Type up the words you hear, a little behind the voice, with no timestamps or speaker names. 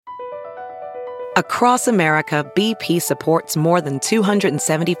Across America, BP supports more than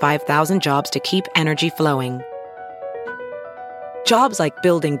 275,000 jobs to keep energy flowing. Jobs like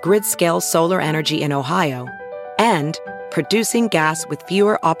building grid-scale solar energy in Ohio and producing gas with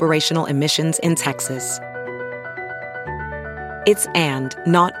fewer operational emissions in Texas. It's and,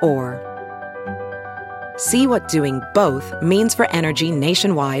 not or. See what doing both means for energy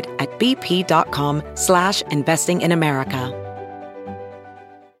nationwide at bp.com/investing in America.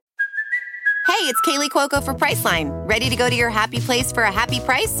 Hey, it's Kaylee Cuoco for Priceline. Ready to go to your happy place for a happy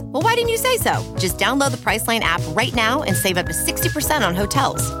price? Well, why didn't you say so? Just download the Priceline app right now and save up to 60% on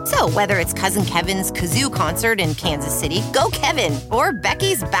hotels. So whether it's Cousin Kevin's Kazoo Concert in Kansas City, go Kevin, or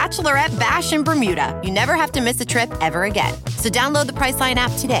Becky's Bachelorette Bash in Bermuda, you never have to miss a trip ever again. So download the Priceline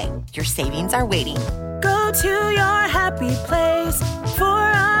app today. Your savings are waiting. Go to your happy place for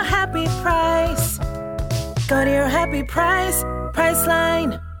a happy price. Go to your happy price,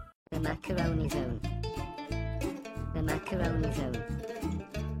 Priceline. The Macaroni Zone. The Macaroni Zone.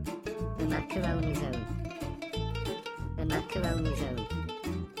 The Macaroni Zone. The Macaroni Zone.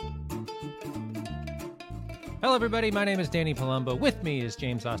 Hello, everybody. My name is Danny Palumbo. With me is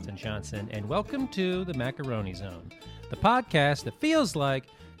James Austin Johnson, and welcome to the Macaroni Zone, the podcast that feels like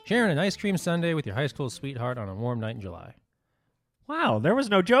sharing an ice cream sundae with your high school sweetheart on a warm night in July. Wow, there was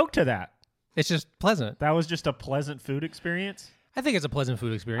no joke to that. It's just pleasant. That was just a pleasant food experience. I think it's a pleasant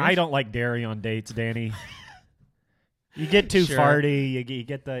food experience. I don't like dairy on dates, Danny. You get too Sure. farty. You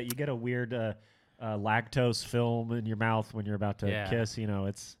get a weird lactose film in your mouth when you're about to kiss. You know,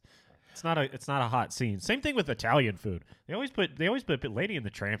 it's not a hot scene. Same thing with Italian food. They always put Lady in the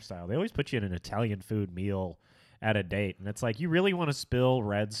Tramp style. They always put you in an Italian food meal at a date, and it's like you really want to spill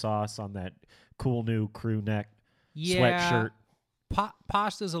red sauce on that cool new crew neck sweatshirt.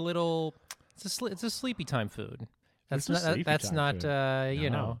 Pasta's a little. It's a sleepy time food. That's not.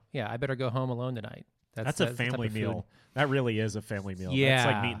 No. I better go home alone tonight. That's a family meal. That really is a family meal. Yeah. That's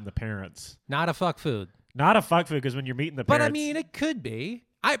like meeting the parents. Not a fuck food. Not a fuck food, because when you're meeting the parents. But I mean, it could be.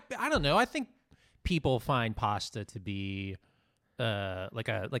 I don't know. I think people find pasta to be like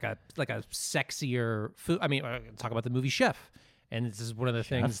a sexier food. I mean, talk about the movie Chef, and this is one of the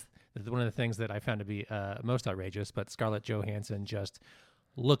things that I found to be most outrageous. But Scarlett Johansson just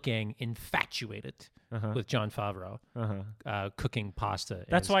looking infatuated with Jon Favreau cooking pasta.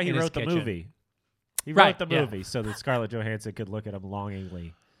 That's why he wrote the movie. He wrote the movie so that Scarlett Johansson could look at him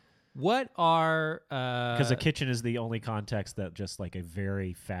longingly. What are because a kitchen is the only context that just like a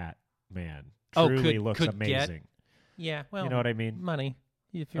very fat man truly looks amazing. Well, you know what I mean? Money.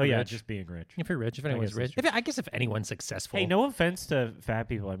 If you're rich. Just being rich. If you're rich, if anyone's rich. I guess if anyone's successful. Hey, no offense to fat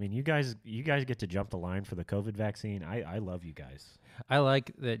people. I mean, you guys get to jump the line for the COVID vaccine. I love you guys. I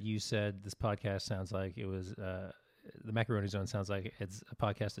like that you said this podcast sounds like it was the Macaroni Zone sounds like it's a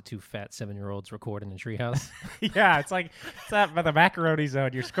podcast that two fat 7-year-olds record in a treehouse. Yeah, it's that by the Macaroni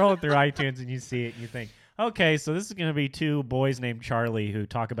Zone. You're scrolling through iTunes and you see it and you think, okay, so this is going to be two boys named Charlie who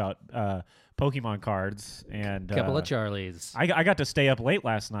talk about Pokemon cards and couple of Charlies. I got to stay up late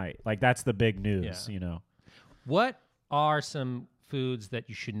last night. Like that's the big news, you know. What are some foods that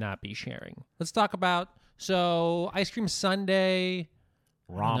you should not be sharing? Let's talk about ice cream sundae,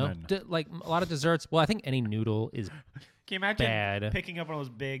 ramen, like a lot of desserts. Well, I think any noodle is Can you imagine bad. Picking up one of those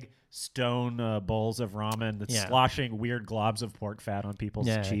big stone bowls of ramen that's sloshing weird globs of pork fat on people's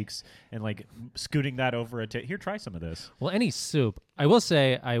cheeks and like scooting that over here, try some of this. Well, any soup. I will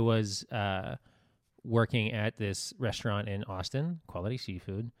say I was working at this restaurant in Austin, Quality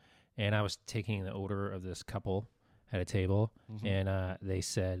Seafood, and I was taking the order of this couple at a table, and they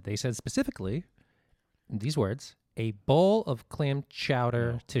said specifically these words: a bowl of clam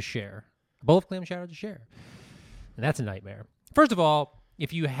chowder to share. A bowl of clam chowder to share. And that's a nightmare. First of all,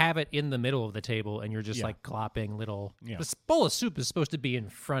 if you have it in the middle of the table and you're just like glopping little, this bowl of soup is supposed to be in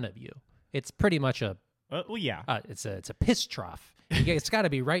front of you. It's pretty much it's a piss trough. It's got to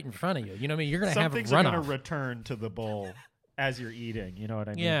be right in front of you. You know what I mean? You're going to have a runoff. Some things are going to return to the bowl as you're eating. You know what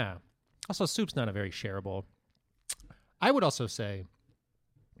I mean? Yeah. Also, soup's not a very shareable. I would also say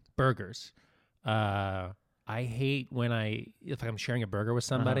burgers. I hate if I'm sharing a burger with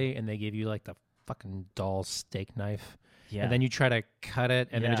somebody and they give you like the fucking dull steak knife. Yeah. And then you try to cut it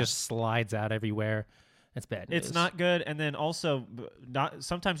and then it just slides out everywhere. That's bad news. It's not good. And then also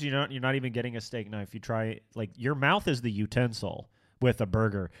sometimes you're not even getting a steak knife. You try like your mouth is the utensil with a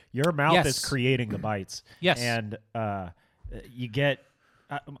burger. Your mouth is creating the bites. Yes. And you get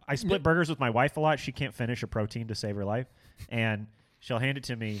I split burgers with my wife a lot. She can't finish a protein to save her life. And she'll hand it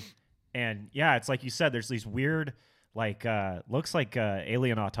to me. And yeah, it's like you said, there's these weird, like, looks like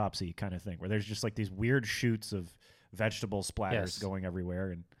alien autopsy kind of thing, where there's just like these weird shoots of vegetable splatters going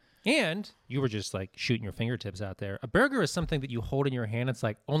everywhere. And And you were just like shooting your fingertips out there. A burger is something that you hold in your hand. It's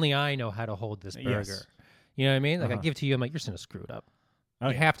like, only I know how to hold this burger. Yes. You know what I mean? Like I give it to you, I'm like, you're just going to screw it up.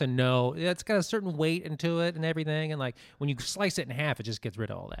 You have to know it's got a certain weight into it and everything. And like when you slice it in half, it just gets rid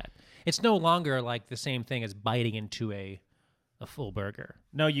of all that. It's no longer like the same thing as biting into a full burger.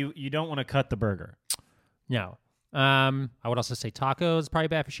 No, you don't want to cut the burger. No. I would also say tacos probably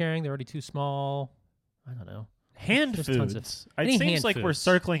bad for sharing. They're already too small. I don't know. Hand There's foods. It seems like we're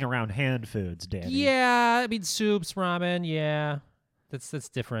circling around hand foods, Danny. Yeah, I mean soups, ramen. Yeah, that's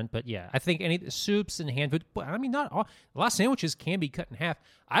different. But yeah, I think any soups and hand food. I mean, not all. A lot of sandwiches can be cut in half.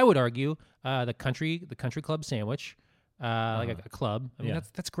 I would argue the country club sandwich, like a club. I mean,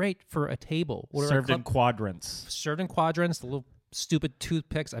 that's great for a table. Served in quadrants. Served in quadrants. The little stupid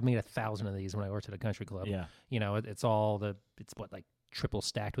toothpicks. I've made 1,000 of these when I worked at a country club. Yeah, you know, it's like triple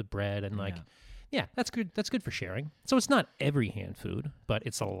stacked with bread and like. Yeah, that's good. That's good for sharing. So it's not every hand food, but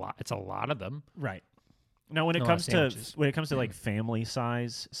it's a lot. It's a lot of them. Right. Now, when it comes to like family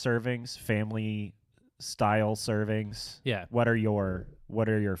size servings, family style servings, what are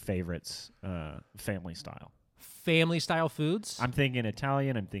your favorites? Family style. Family style foods. I'm thinking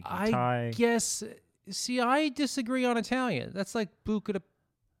Italian. I'm thinking Thai. I guess. See, I disagree on Italian. That's like buca de.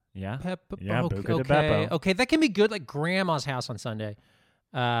 Yeah. Buca de beppo. Okay, that can be good. Like grandma's house on Sunday.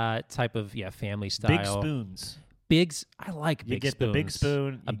 Type of family style. Big spoons. I like big spoons. You get the big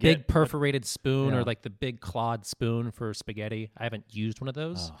spoon. A big perforated spoon or like the big clawed spoon for spaghetti. I haven't used one of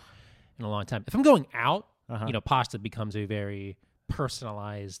those in a long time. If I'm going out, pasta becomes a very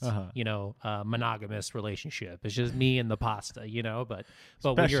personalized, monogamous relationship. It's just me and the pasta, but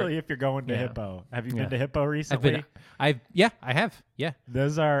especially if you're going to Hippo. Have you been to Hippo recently? I have. Yeah.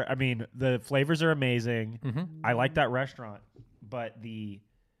 Those are. I mean, the flavors are amazing. Mm-hmm. I like that restaurant. But the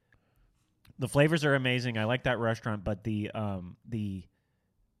flavors are amazing. I like that restaurant, but the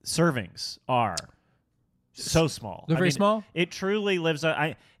servings are so small. They're very small. It truly lives.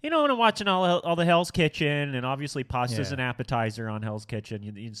 When I'm watching all the Hell's Kitchen, and obviously pasta's an appetizer on Hell's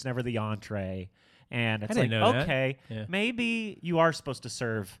Kitchen. It's never the entree, and it's like okay, maybe you are supposed to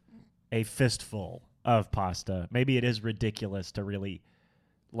serve a fistful of pasta. Maybe it is ridiculous to really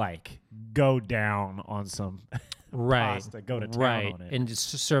like go down on some. Right, pasta, go to town on it, and just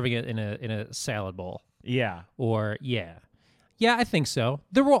serving it in a salad bowl. Yeah, I think so.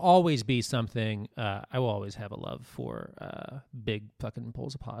 There will always be something. I will always have a love for big fucking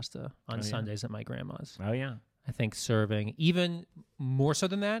bowls of pasta on Sundays at my grandma's. Oh yeah, I think serving even more so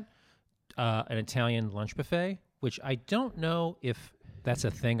than that, an Italian lunch buffet, which I don't know if that's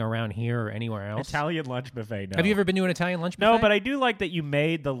a thing around here or anywhere else. Italian lunch buffet, no. Have you ever been to an Italian lunch buffet? No, but I do like that you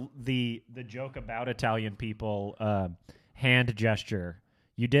made the joke about Italian people hand gesture.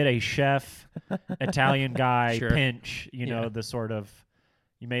 You did a chef, Italian guy pinch, the sort of...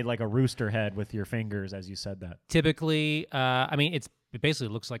 You made like a rooster head with your fingers as you said that. Typically, it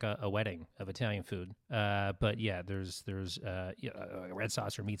basically looks like a wedding of Italian food. But yeah, there's red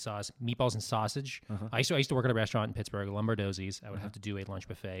sauce or meat sauce, meatballs and sausage. I used to work at a restaurant in Pittsburgh, Lombardozzi's. I would have to do a lunch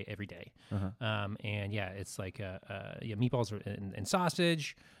buffet every day. And yeah, it's like meatballs and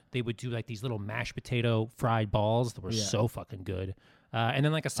sausage. They would do like these little mashed potato fried balls that were so fucking good. And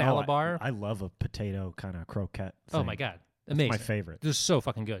then like a salad bar. I love a potato kind of croquette thing. Oh my God. Amazing. It's my favorite. They're so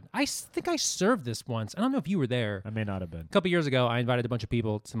fucking good. I think I served this once. I don't know if you were there. I may not have been. A couple years ago, I invited a bunch of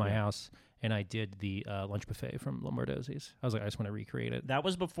people to my house, and I did the lunch buffet from Lombardozzi's. I was like, I just want to recreate it. That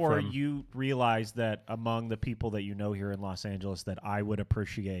was before you realized that among the people that you know here in Los Angeles that I would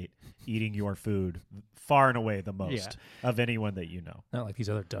appreciate eating your food far and away the most of anyone that you know. Not like these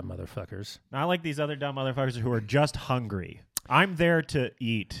other dumb motherfuckers. Not like these other dumb motherfuckers who are just hungry. I'm there to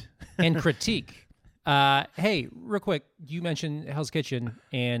eat. And critique. Hey, real quick, you mentioned Hell's Kitchen,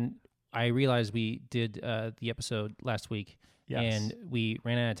 and I realized we did the episode last week, and we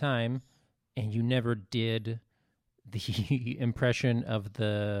ran out of time, and you never did the impression of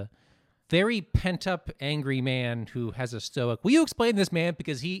the very pent-up, angry man who has a stoic... Will you explain this man?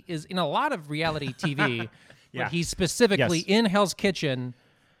 Because he is in a lot of reality TV, but he's specifically in Hell's Kitchen.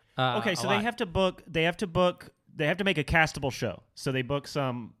 Okay, so they have to make a castable show. So they book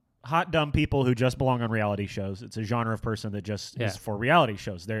some... hot, dumb people who just belong on reality shows. It's a genre of person that just is for reality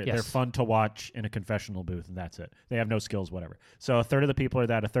shows. They're fun to watch in a confessional booth, and that's it. They have no skills, whatever. So a third of the people are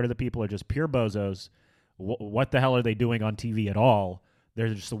that. A third of the people are just pure bozos. What the hell are they doing on TV at all? They're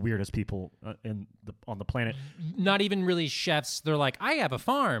just the weirdest people on the planet. Not even really chefs. They're like, I have a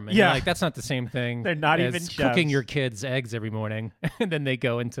farm. And you're like, that's not the same thing. They're not even chefs. Cooking your kids eggs every morning, and then they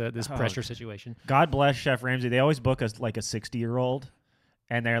go into this pressure situation. God bless Chef Ramsay. They always book us like a 60-year-old.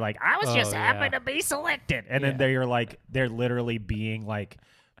 And they're like, I was just happy to be selected. And then they're literally being like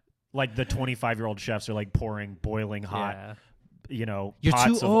like the 25-year-old chefs are like pouring boiling hot, You're pots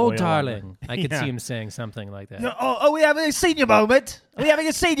too of old, oil darling. I could see him saying something like that. Oh, we having a senior moment? Are we having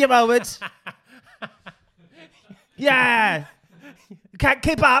a senior moment? Yeah. Can't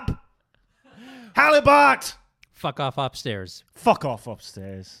keep up. Halibut. Fuck off upstairs. Fuck off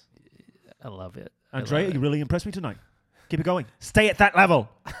upstairs. I love it. Andrea, you really impressed me tonight. Keep it going. Stay at that level.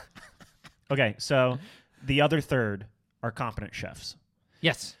 Okay, so the other third are competent chefs.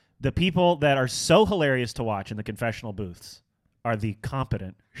 Yes. The people that are so hilarious to watch in the confessional booths are the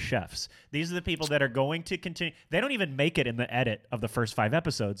competent chefs. These are the people that are going to continue. They don't even make it in the edit of the first 5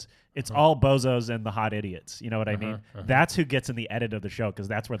 episodes. It's all bozos and the hot idiots. You know what I mean? That's who gets in the edit of the show because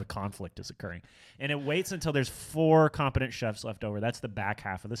that's where the conflict is occurring. And it waits until there's 4 competent chefs left over. That's the back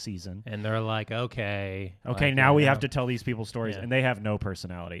half of the season. And they're like, okay. Now we have to tell these people stories. And they have no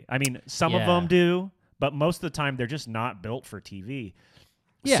personality. I mean, some of them do, but most of the time they're just not built for TV.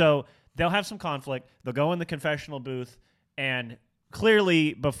 Yeah. So they'll have some conflict. They'll go in the confessional booth. And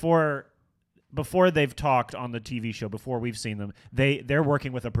clearly, before they've talked on the TV show, before we've seen them, they're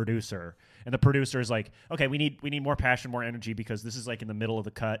working with a producer, and the producer is like, "Okay, we need more passion, more energy because this is like in the middle of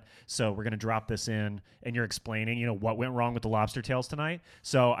the cut, so we're gonna drop this in." And you're explaining, what went wrong with the lobster tails tonight.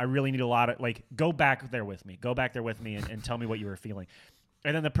 So I really need a lot of go back there with me, and tell me what you were feeling.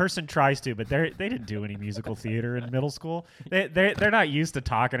 And then the person tries to, but they didn't do any musical theater in middle school. They're not used to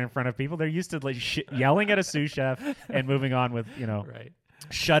talking in front of people. They're used to yelling at a sous chef and moving on with right.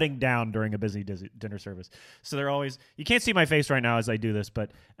 Shutting down during a busy dinner service. So they're always. You can't see my face right now as I do this,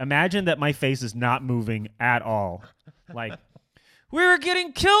 but imagine that my face is not moving at all. Like we were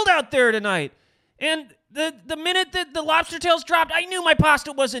getting killed out there tonight, and the minute that the lobster tails dropped, I knew my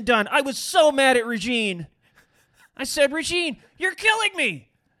pasta wasn't done. I was so mad at Regine. I said, Regine, you're killing me.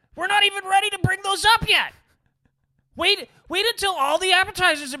 We're not even ready to bring those up yet. Wait until all the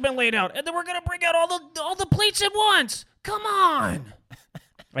appetizers have been laid out, and then we're gonna bring out all the plates at once. Come on.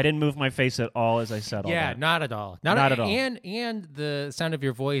 I didn't move my face at all as I said all that. Yeah, not at all. Not at all. And the sound of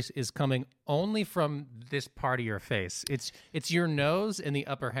your voice is coming only from this part of your face. It's your nose and the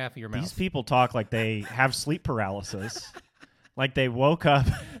upper half of your mouth. These people talk like they have sleep paralysis. Like they woke up,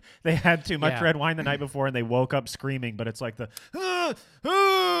 they had too much red wine the night before, and they woke up screaming, but it's like the,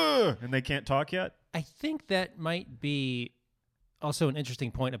 and they can't talk yet. I think that might be also an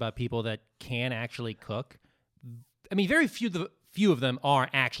interesting point about people that can actually cook. I mean, very few of them are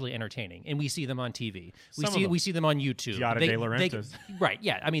actually entertaining, and we see them on TV. We see them on YouTube. Giada De Laurentiis. Right,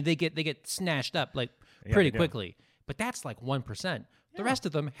 yeah. I mean, they get snatched up pretty quickly, but that's like 1%. The rest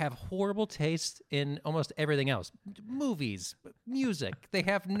of them have horrible taste in almost everything else. Movies, music. They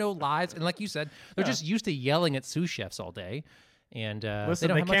have no lives. And like you said, they're just used to yelling at sous chefs all day. And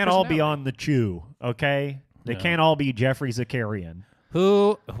listen, they can't all be on the chew, okay? They can't all be Jeffrey Zakarian.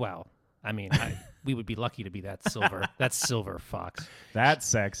 Well, I mean, we would be lucky to be that silver fox. That's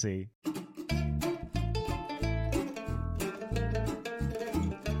sexy.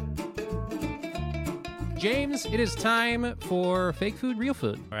 James, it is time for fake food, real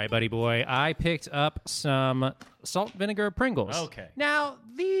food. All right, buddy boy, I picked up some salt vinegar Pringles. Okay. Now,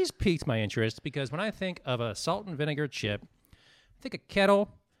 these piqued my interest because when I think of a salt and vinegar chip, I think of Kettle.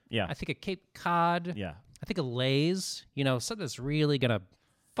 Yeah. I think of Cape Cod. Yeah. I think of Lay's. Something that's really going to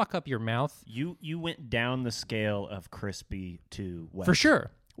fuck up your mouth. You went down the scale of crispy to wet. For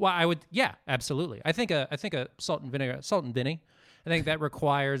sure. Well, I would, yeah, absolutely. I think a salt and Vinny. I think that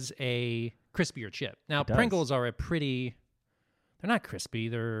requires a crispier chip. Now, Pringles are they're not crispy.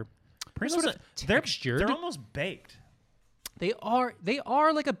 They're Pringles sort of textured. They're almost baked. They are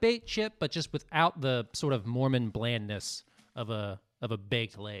like a baked chip, but just without the sort of Mormon blandness of a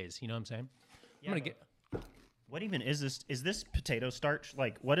baked Lay's. You know what I'm saying? Yeah, what even is this? Is this potato starch?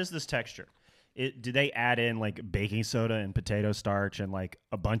 Like, what is this texture? Do they add in like baking soda and potato starch and like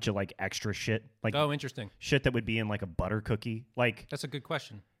a bunch of like extra shit? Like, oh, interesting. Shit that would be in like a butter cookie. Like, that's a good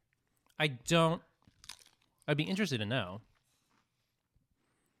question. I'd be interested to know.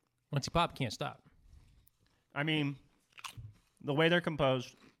 Once you pop, can't stop. I mean, the way they're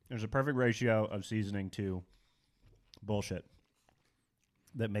composed, there's a perfect ratio of seasoning to bullshit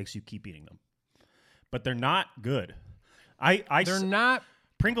that makes you keep eating them. But they're not good. They're not.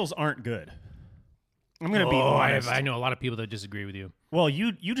 Pringles aren't good. I'm going to be honest. I know a lot of people that disagree with you. Well,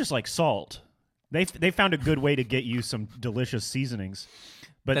 you just like salt. They found a good way to get you some delicious seasonings.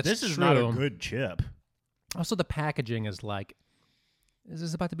 But this is not a good chip. Also, the packaging is like, is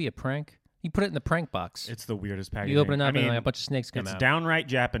this about to be a prank? You put it in the prank box. It's the weirdest packaging. You open it up and like a bunch of snakes come out. It's downright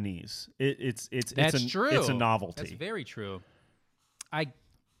Japanese. It's true. It's a novelty. That's very true. I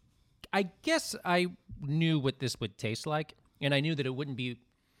guess I knew what this would taste like, and I knew that it wouldn't be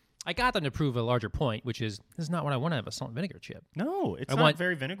I got them to prove a larger point, which is this is not what I want to have a salt and vinegar chip. No, it's not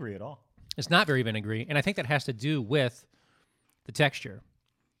very vinegary at all. It's not very vinegary, and I think that has to do with the texture.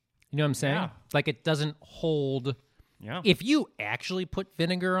 You know what I'm saying? Yeah. Like it doesn't hold. Yeah. If you actually put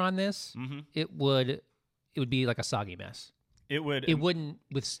vinegar on this, it would be like a soggy mess. It wouldn't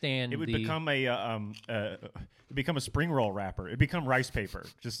withstand. It would the, become a spring roll wrapper. It'd become rice paper,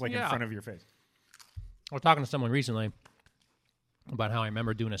 just like in front of your face. I was talking to someone recently about how I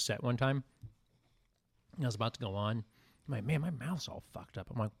remember doing a set one time. And I was about to go on. I'm like, man, my mouth's all fucked up.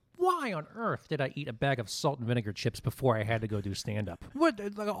 I'm like, why on earth did I eat a bag of salt and vinegar chips before I had to go do stand-up? What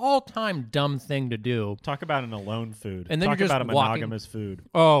like an all-time dumb thing to do. Talk about an alone food. And then Talk you're just about a monogamous food.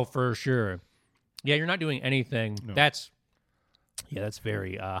 Oh, for sure. Yeah, you're not doing anything. No. That's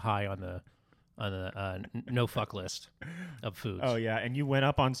very high on the no fuck list of foods. Oh, yeah. And you went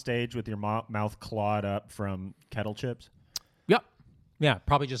up on stage with your mouth clawed up from kettle chips? Yep. Yeah,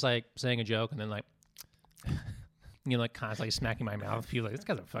 probably just like saying a joke and then like, like constantly smacking my mouth. Feel like this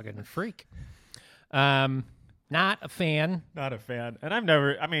guy's a fucking freak. Not a fan. Not a fan.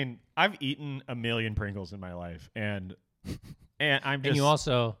 And I've eaten a million Pringles in my life. And I'm just. And you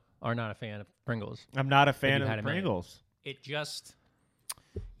also are not a fan of Pringles. I'm not a fan of Pringles. It just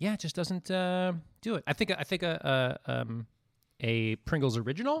doesn't do it. I think a Pringles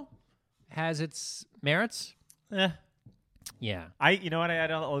original has its merits. Yeah. You know what I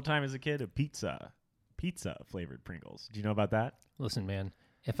had all the time as a kid? A pizza flavored Pringles. Do you know about that? Listen, man,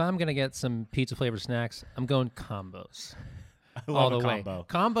 if I'm gonna get some pizza flavored snacks, I'm going combos. I love a combo. Way.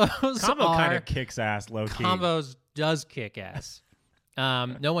 Combos kind of kicks ass low key. Combos does kick ass.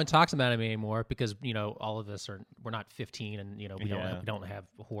 No one talks about them anymore because all of us we're not 15 and we don't have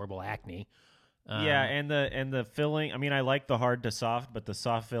horrible acne. Yeah, and the filling. I mean, I like the hard to soft, but the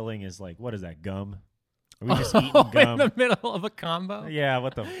soft filling is like, what is that, gum? Are we just eating gum in the middle of a combo? Yeah,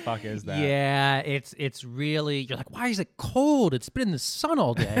 what the fuck is that? Yeah, it's really, you're like, why is it cold? It's been in the sun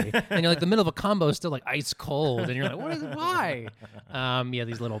all day, and you're like, the middle of a combo is still like ice cold, and you're like, why? Yeah,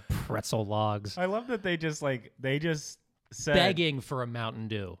 these little pretzel logs. I love that they just said begging for a Mountain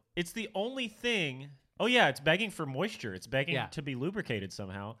Dew. It's the only thing. Oh yeah, it's begging for moisture. It's begging to be lubricated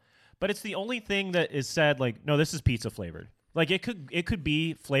somehow. But it's the only thing that is said like, no, this is pizza flavored. Like it could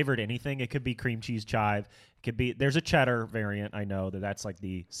be flavored anything. It could be cream cheese chive. It could be. There's a cheddar variant. I know that's like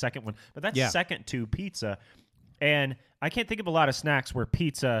the second one, but that's second to pizza. And I can't think of a lot of snacks where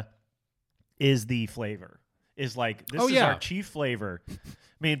pizza is the flavor. Is like this is our chief flavor. I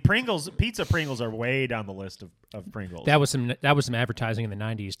mean, pizza Pringles are way down the list of Pringles. That was some advertising in the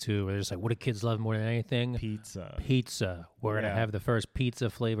 90s too, where it's like, what do kids love more than anything? Pizza. We're gonna have the first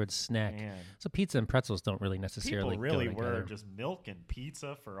pizza flavored snack. Man. So pizza and pretzels don't really necessarily. People really go together. were just milk and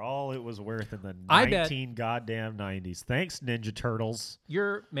pizza for all it was worth in the goddamn 90s. Thanks, Ninja Turtles.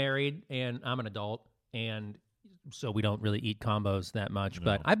 You're married and I'm an adult, and so we don't really eat combos that much,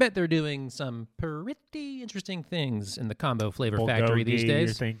 but I bet they're doing some pretty interesting things in the combo flavor factory these days.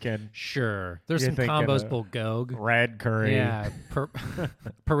 You're thinking? Sure. There's some combos, bulgogi. Red curry. Yeah.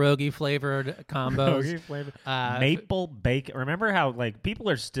 Pierogi flavored combos. Pierogi flavored. Maple bacon. Remember how like people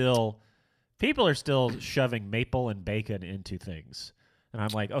are still shoving maple and bacon into things. And I'm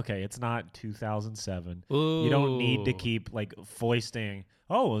like, okay, it's not 2007. Ooh. You don't need to keep like foisting,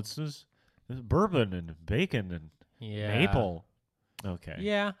 it's just bourbon and bacon and maple. Okay.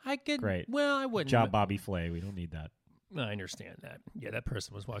 Yeah, I could. Great. Well, I wouldn't. Good job, Bobby Flay. We don't need that. I understand that. Yeah, that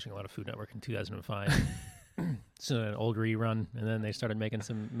person was watching a lot of Food Network in 2005. So an old rerun, and then they started making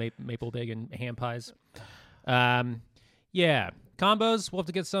some maple bacon ham pies. Yeah, combos. We'll have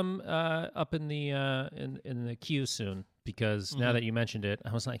to get some up in the queue soon because now that you mentioned it,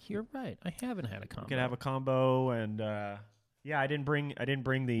 I was like, you're right. I haven't had a combo. You could have a combo and. I didn't bring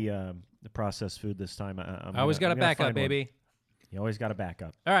the processed food this time. I always got a backup, baby. You always got a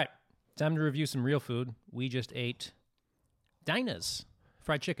backup. All right, time to review some real food. We just ate Dinah's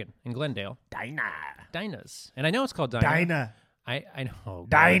fried chicken in Glendale. Dinah's, and I know it's called Dinah. Dinah. I know.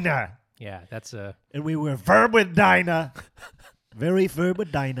 Dinah. Yeah, that's a. And we were firm with Dinah. Very firm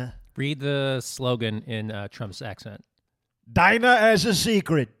with Dinah. Read the slogan in Trump's accent. Dinah as a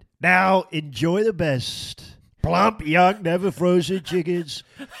secret. Now enjoy the best. Plump, young, never frozen chickens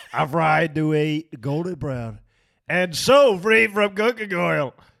are fried to a golden brown and so free from cooking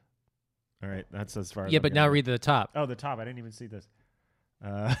oil. All right, that's as far as but now read the top. Oh, the top. I didn't even see this.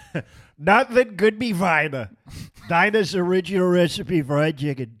 Nothing could be finer. Dinah's original recipe fried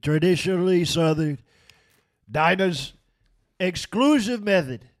chicken, traditionally southern. Dinah's exclusive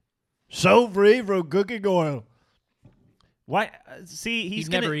method, so free from cooking oil. Why? See, he's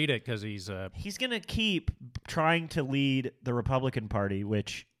gonna never eat it because he's gonna keep trying to lead the Republican Party,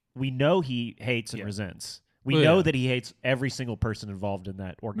 which we know he hates and resents. We know that he hates every single person involved in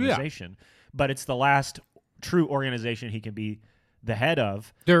that organization, but it's the last true organization he can be the head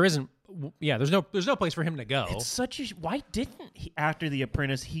of. There isn't. Yeah, there's no place for him to go. It's such a. Why didn't he, after The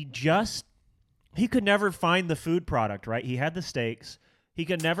Apprentice, he could never find the food product, right? He had the steaks. He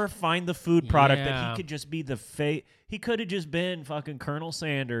could never find the food product that he could just be the He could have just been fucking Colonel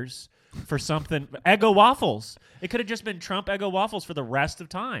Sanders for something. Eggo waffles. It could have just been Trump Eggo waffles for the rest of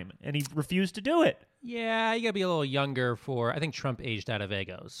time, and he refused to do it. Yeah, you got to be a little younger I think Trump aged out of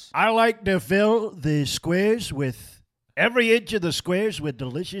Eggos. I like to fill the squares with every inch of the squares with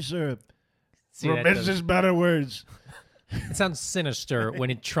delicious syrup. See, from Mrs. Better Words. It sounds sinister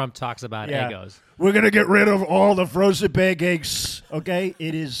when Trump talks about Eggos. We're going to get rid of all the frozen pancakes, okay?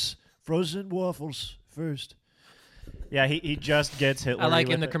 It is frozen waffles first. Yeah, he just gets Hitler. I like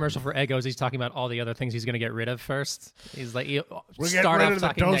in the commercial for Eggos, he's talking about all the other things he's going to get rid of first. He's like, we're start getting rid off of the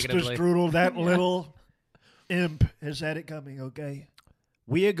talking toaster negatively. strudel. That little imp has had it coming, okay?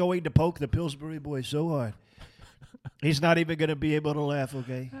 We are going to poke the Pillsbury boy so hard. He's not even going to be able to laugh,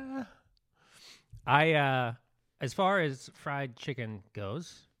 okay? As far as fried chicken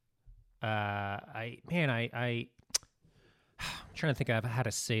goes, I'm trying to think of how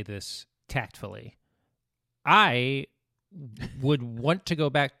to say this tactfully. I would want to go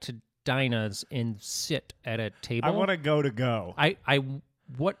back to Dinah's and sit at a table. I want to go.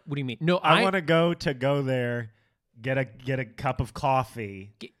 What do you mean? No, I want to go there, get a cup of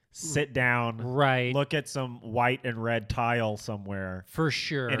coffee, sit down, right, look at some white and red tile somewhere for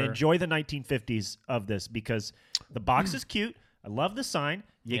sure, and enjoy the 1950s of this, because the box is cute. I love the sign.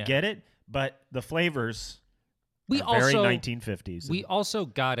 You get it, but the flavors are very 1950s. We also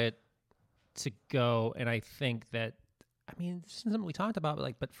got it to go, and I think that, I mean, this is something we talked about,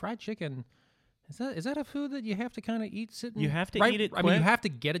 but fried chicken, is that a food that you have to kind of eat sitting? You have to eat it I mean, you have to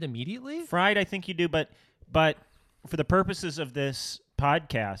get it immediately? Fried, I think you do, but for the purposes of this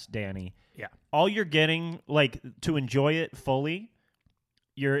podcast, Danny, all you're getting, to enjoy it fully,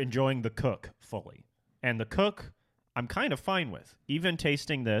 you're enjoying the cook fully. And the cook, I'm kind of fine with. Even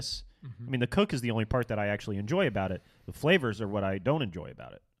tasting this, I mean, the cook is the only part that I actually enjoy about it. The flavors are what I don't enjoy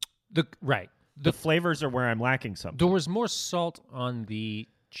about it. The flavors are where I'm lacking something. There was more salt on the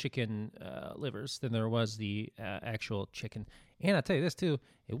chicken livers than there was the actual chicken. And I'll tell you this, too.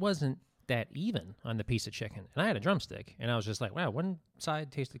 It wasn't that even on the piece of chicken. And I had a drumstick, and I was just like, wow, one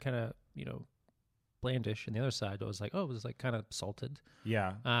side tasted kind of, blandish, and the other side was like, oh, it was kind of salted.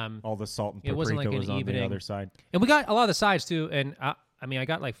 Yeah. All the salt and it wasn't paprika like was on the other side. And we got a lot of the sides, too. And I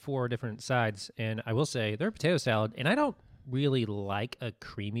got 4 different sides, and I will say they're potato salad, and I don't really like a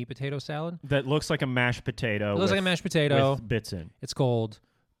creamy potato salad. That looks like a mashed potato. It looks like a mashed potato. With bits in. It's cold,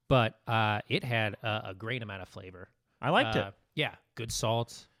 but it had a great amount of flavor. I liked it. Yeah, good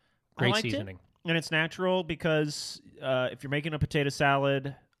salt, great seasoning. And it's natural because if you're making a potato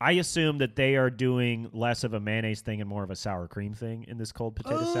salad, I assume that they are doing less of a mayonnaise thing and more of a sour cream thing in this cold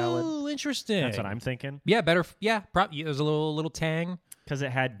potato salad. Oh, interesting. That's what I'm thinking. Yeah, better. Yeah, there's a little tang. Because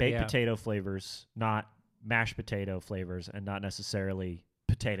it had baked potato flavors, not mashed potato flavors, and not necessarily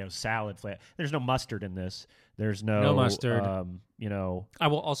potato salad flavor. There's no mustard in this. There's no mustard. I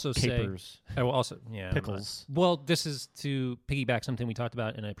will also capers. I will also pickles. Well, this is to piggyback something we talked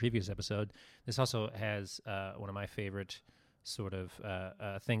about in a previous episode. This also has one of my favorite sort of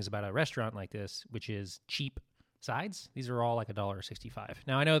things about a restaurant like this, which is cheap sides. These are all $1.65.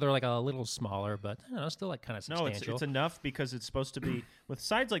 Now I know they're a little smaller, but I don't know, still kind of substantial. No, it's enough because it's supposed to be with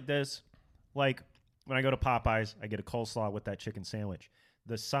sides like this. Like when I go to Popeyes, I get a coleslaw with that chicken sandwich.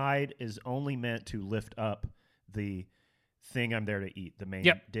 The side is only meant to lift up the thing I'm there to eat, the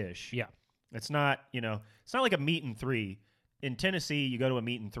main dish. Yeah, it's not it's not like a meat and three. In Tennessee, you go to a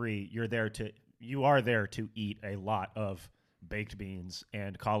meat and three, you are there to eat a lot of baked beans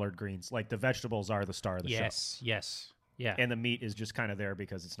and collard greens. Like the vegetables are the star of the show. Yes. Yeah. And the meat is just kind of there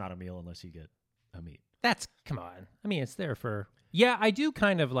because it's not a meal unless you get a meat. Come on. I mean, it's there for... Yeah, I do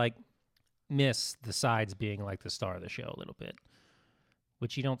kind of miss the sides being the star of the show a little bit,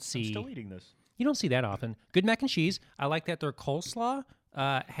 which you don't see... I'm still eating this. You don't see that often. Good mac and cheese. I like that their coleslaw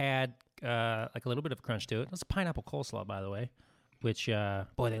had a little bit of crunch to it. It's a pineapple coleslaw, by the way, which,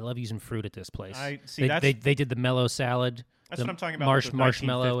 boy, they love using fruit at this place. They did the mellow salad. That's what I'm talking about.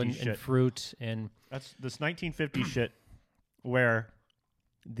 Marshmallow and fruit. And that's this 1950s shit where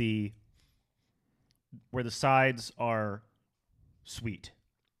the sides are sweet.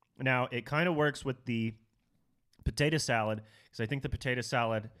 Now, it kind of works with the potato salad because I think the potato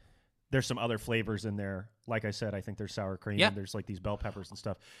salad, there's some other flavors in there. Like I said, I think there's sour cream and there's these bell peppers and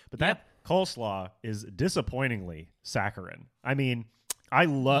stuff. But that coleslaw is disappointingly saccharine. I mean, I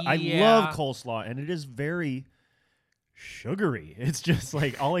love coleslaw, and it is very sugary. It's just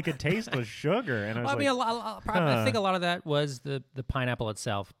like all I could taste was sugar, and I was I think a lot of that was the pineapple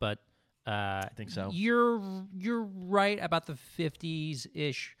itself, but I think so. You're right about the 50s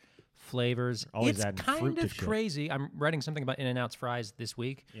ish flavors. Always it's kind of crazy. I'm writing something about In-N-Out's fries this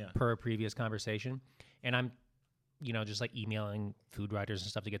week per a previous conversation, and I'm just like emailing food writers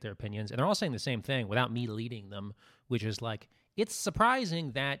and stuff to get their opinions, and they're all saying the same thing without me leading them, which is like, it's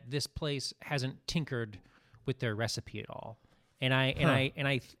surprising that this place hasn't tinkered with their recipe at all. And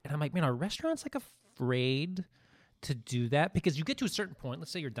I'm like, man, are restaurants like afraid to do that? Because you get to a certain point,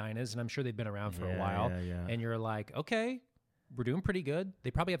 let's say you're Dinah's, and I'm sure they've been around for a while, and you're like, okay, we're doing pretty good.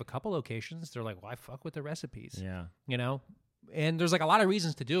 They probably have a couple locations. They're like, why fuck with the recipes? Yeah. And there's like a lot of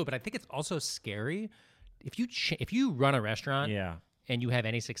reasons to do it, but I think it's also scary if you run a restaurant and you have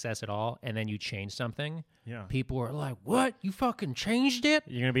any success at all, and then you change something, people are like, what? You fucking changed it?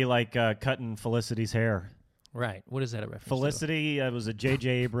 You're going to be like cutting Felicity's hair. Right. What is that a reference Felicity to? Was a J.J.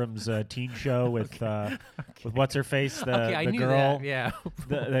 Abrams teen show with what's her face, the knew girl, that. Yeah,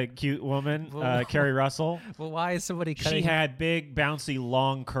 the cute woman, Carrie Russell. Well, why is somebody cutting? She had big, bouncy,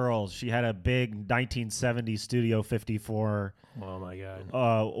 long curls. She had a big 1970s Studio 54. Oh my God.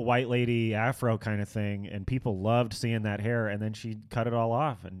 White lady afro kind of thing, and people loved seeing that hair. And then she cut it all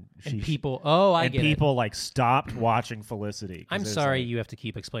off, and people like stopped watching Felicity. I'm sorry, you have to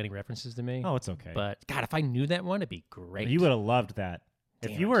keep explaining references to me. Oh, it's okay. But God, if I knew that one, it'd be great. You would have loved that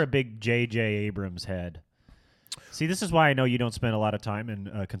if you were a big J.J. Abrams head. See, this is why I know you don't spend a lot of time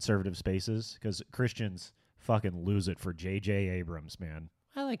in conservative spaces, because Christians fucking lose it for J.J. Abrams, man.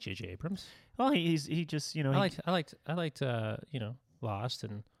 I like J.J. Abrams. Well, he just I liked Lost,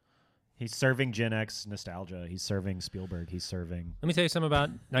 and he's serving Gen X nostalgia. He's serving Spielberg. He's serving. Let me tell you something about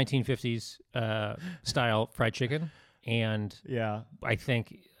 1950s style fried chicken, and I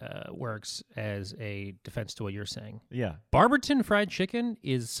think works as a defense to what you're saying. Yeah, Barberton fried chicken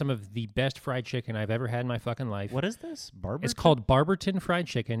is some of the best fried chicken I've ever had in my fucking life. What is this? Barberton? It's called Barberton fried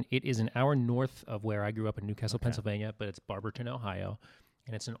chicken. It is an hour north of where I grew up in Newcastle, Pennsylvania, but it's Barberton, Ohio.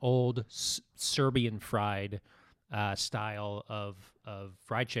 And it's an old Serbian fried style of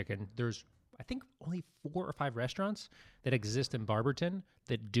fried chicken. There's, I think, only 4 or 5 restaurants that exist in Barberton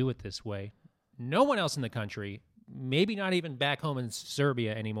that do it this way. No one else in the country, maybe not even back home in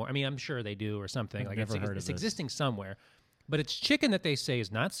Serbia anymore. I mean, I'm sure they do or something. I've never heard of it's this. existing somewhere. But it's chicken that they say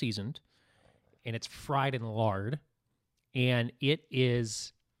is not seasoned, and it's fried in lard, and it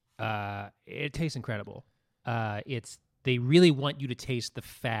is, it tastes incredible. They really want you to taste the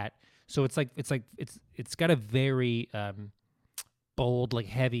fat, so it's got a very bold, like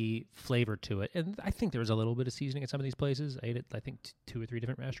heavy flavor to it. And I think there was a little bit of seasoning at some of these places. I ate it, I think, 2 or 3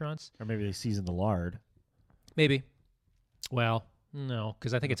 different restaurants. Or maybe they season the lard. Maybe. Well, no,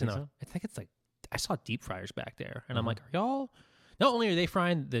 because I think it's so? I think it's like, I saw deep fryers back there, and I'm like, are y'all? Not only are they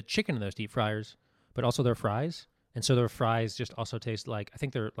frying the chicken in those deep fryers, but also their fries, and so their fries just also taste like, I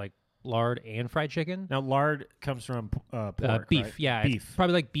think they're like lard and fried chicken. Now, lard comes from pork, beef, right? yeah. Beef. It's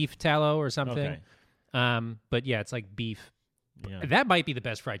probably like beef tallow or something. Okay. But yeah, it's like beef. Yeah. That might be the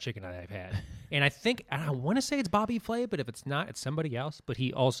best fried chicken I've had. And I want to say it's Bobby Flay, but if it's not, it's somebody else. But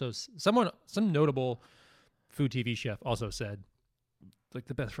he also, some notable food TV chef also said, like,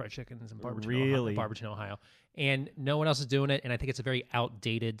 the best fried chicken is in Barberton, Ohio. And no one else is doing it. And I think it's a very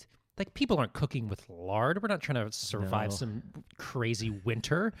outdated, like, people aren't cooking with lard. We're not trying to survive some crazy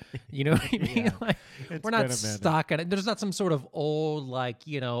winter. You know what I mean? Yeah. Like, we're not stuck on it. There's not some sort of old, like,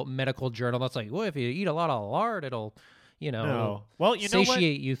 medical journal that's like, well, if you eat a lot of lard, it'll, no. Well,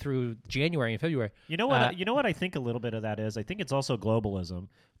 satiate you through January and February. You know what? You know what I think a little bit of that is? I think it's also globalism,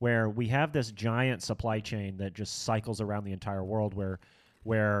 where we have this giant supply chain that just cycles around the entire world,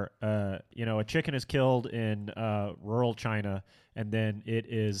 where a chicken is killed in rural China, and then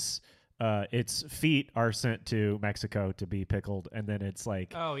its feet are sent to Mexico to be pickled, and then it's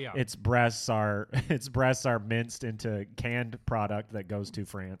like, its breasts are minced into canned product that goes to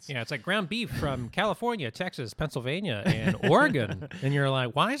France. Yeah, it's like ground beef from California, Texas, Pennsylvania, and Oregon, and you're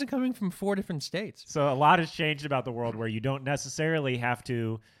like, why is it coming from 4 different states? So a lot has changed about the world, where you don't necessarily have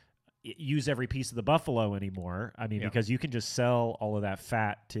to use every piece of the buffalo anymore. I mean, because you can just sell all of that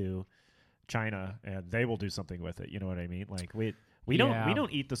fat to China, and they will do something with it. You know what I mean? Like we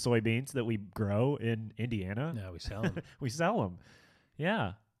don't eat the soybeans that we grow in Indiana. No, we sell them. We sell them.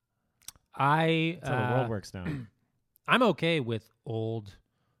 Yeah. That's how the world works now. I'm okay with old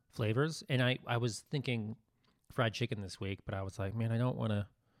flavors, and I was thinking fried chicken this week, but I was like, man, I don't want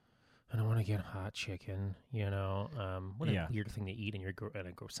I don't want to get hot chicken, what a Yeah. weird thing to eat in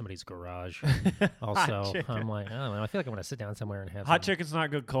somebody's garage. Hot Also, chicken. I'm like, I don't know. I feel like I want to sit down somewhere and have Hot some chicken's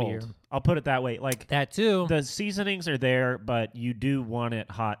not good cold. beer. I'll put it that way. Like That too. the seasonings are there, but you do want it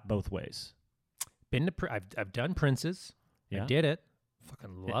hot both ways. I've done Prince's. Yeah. I did it.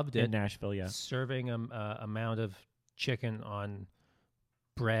 Fucking loved it. In Nashville, yeah. Serving amount of chicken on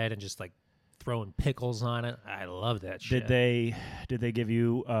bread and just like throwing pickles on it. I love that shit. Did they give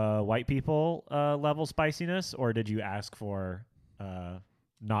you white people level spiciness, or did you ask for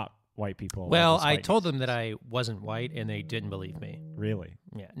not white people? Well, level I spiciness? told them that I wasn't white, and they didn't believe me. Really?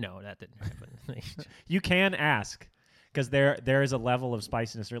 Yeah, no, that didn't happen. You can ask, because there is a level of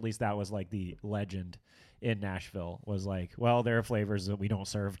spiciness, or at least that was like the legend in Nashville, was like, well, there are flavors that we don't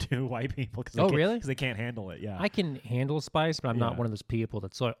serve to white people. Really? Because they can't handle it, yeah. I can handle spice, but I'm not Yeah. one of those people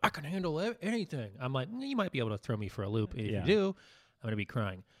that's like, I can handle anything. I'm like, you might be able to throw me for a loop. And if Yeah. you do, I'm going to be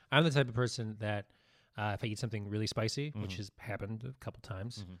crying. I'm the type of person that if I eat something really spicy, which has happened a couple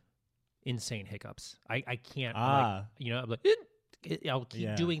times, insane hiccups. I can't, I'm like, I'll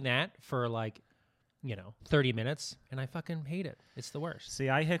keep doing that for like, 30 minutes, and I fucking hate it. It's the worst. See,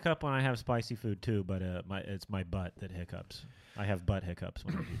 I hiccup when I have spicy food too, but it's my butt that hiccups. I have butt hiccups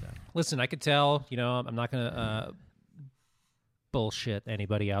when I do that. Listen, I could tell, I'm not going to bullshit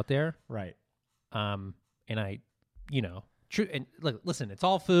anybody out there. Right. And I, true. And look, listen, it's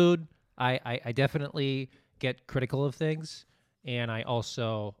all food. I definitely get critical of things, and I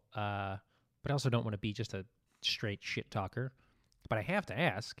also, but I also don't want to be just a straight shit talker. But I have to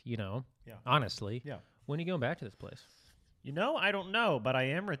ask, honestly, when are you going back to this place? I don't know, but I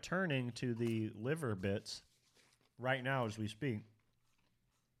am returning to the liver bits right now as we speak.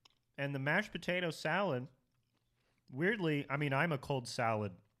 And the mashed potato salad, weirdly, I'm a cold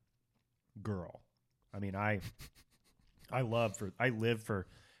salad girl. I live for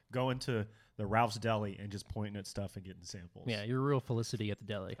going to the Ralph's Deli and just pointing at stuff and getting samples. Yeah, you're a real Felicity at the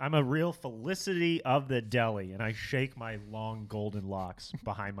deli. I'm a real Felicity of the deli, and I shake my long golden locks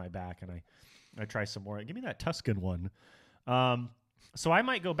behind my back, and I try some more. Give me that Tuscan one. So I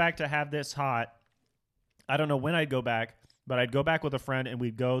might go back to have this hot. I don't know when I'd go back, but I'd go back with a friend, and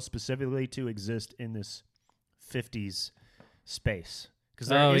we'd go specifically to exist in this 50s space. Because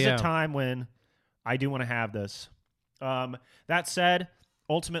there is a time when I do want to have this. That said,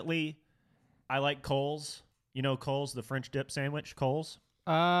 ultimately, I like Cole's. Cole's, the French dip sandwich, Cole's.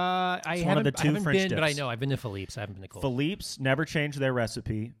 I It's haven't, one of the I two haven't French been, but I dips. know. I've been to Philippe's. I haven't been to Cole's. Philippe's never changed their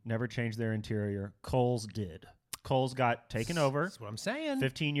recipe, never changed their interior. Cole's did. Cole's got taken over That's what I'm saying.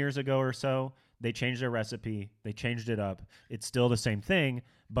 15 years ago or so. They changed their recipe. They changed it up. It's still the same thing,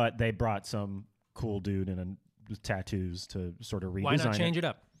 but they brought some cool dude and tattoos to sort of redesign Why not change it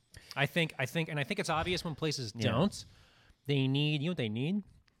up? I think it's obvious when places don't. They need, what they need?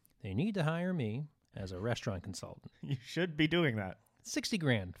 They need to hire me as a restaurant consultant. You should be doing that.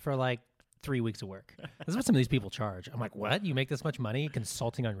 $60,000 for like 3 weeks of work. That's what some of these people charge. I'm like, what? You make this much money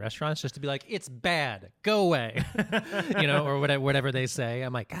consulting on restaurants just to be like, it's bad, go away, or whatever they say.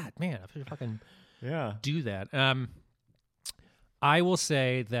 I'm like, God, man, I should fucking do that. I will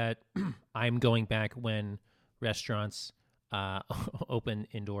say that I'm going back when restaurants open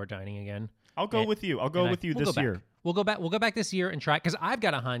indoor dining again. I'll go with you. I'll go with you this year. We'll go back this year and try, because I've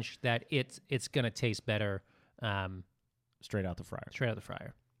got a hunch that it's gonna taste better Straight out the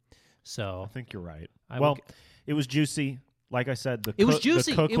fryer. So I think you're right. will it was juicy. Like I said, it was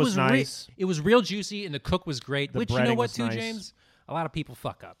juicy. The cook was nice. It was real juicy, and the cook was great. The Which, you know breading what, was too, nice. James? A lot of people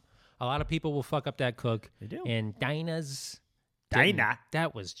fuck up. A lot of people will fuck up that cook. They do. And Dinah's Dinah.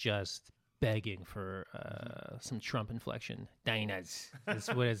 that was just begging for some Trump inflection. Dinah's. That's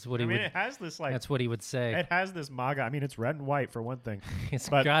what he would. It has this like. That's what he would say. It has this MAGA. It's red and white for one thing. It's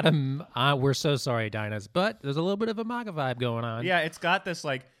but- got a. We're so sorry, Dinah's, but there's a little bit of a MAGA vibe going on. Yeah, it's got this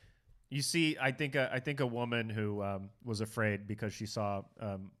like. You see, I think a woman who was afraid because she saw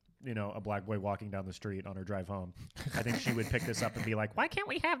a black boy walking down the street on her drive home. I think she would pick this up and be like, "Why can't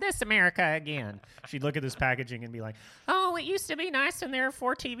we have this America again?" She'd look at this packaging and be like, "Oh, it used to be nice when there were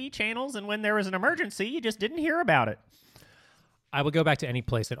 4 TV channels, and when there was an emergency, you just didn't hear about it." I would go back to any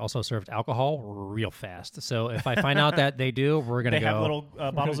place that also served alcohol real fast. So if I find out that they do, we're gonna They go. have little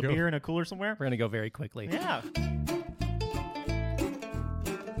bottles of beer in a cooler somewhere. We're gonna go very quickly. Yeah.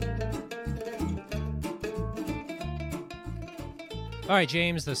 All right,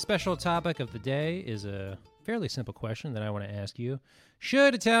 James, the special topic of the day is a fairly simple question that I want to ask you.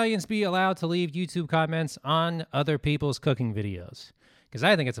 Should Italians be allowed to leave YouTube comments on other people's cooking videos? Because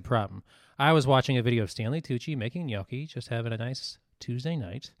I think it's a problem. I was watching a video of Stanley Tucci making gnocchi, just having a nice Tuesday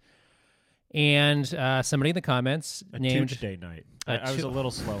night. And somebody in the comments A named Tuesday night. I was a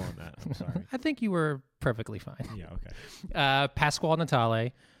little slow on that. I'm sorry. I think you were perfectly fine. Yeah, okay. Pasquale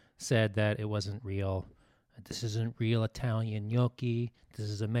Natale said that it wasn't real. This isn't real Italian gnocchi. This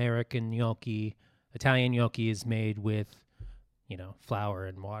is American gnocchi. Italian gnocchi is made with, flour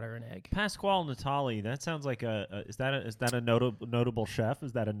and water and egg. Pasquale Natale, that sounds like is that a notable chef?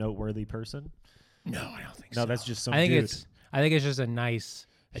 Is that a noteworthy person? No, I don't think so. No, that's just some I think dude. I think it's just a nice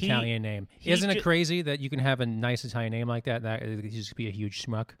Italian name. Isn't it crazy that you can have a nice Italian name like that? That it just be a huge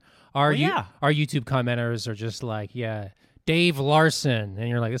schmuck. Our YouTube commenters are just like, yeah, Dave Larson, and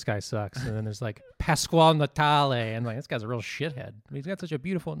you're like, this guy sucks. And then there's like Pasquale Natale, and like, this guy's a real shithead. He's got such a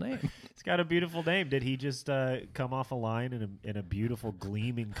beautiful name. He's got a beautiful name. Did he just come off a line in a beautiful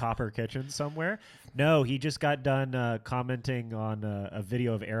gleaming copper kitchen somewhere? No, he just got done commenting on a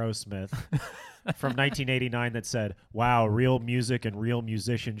video of Aerosmith from 1989 that said, "Wow, real music and real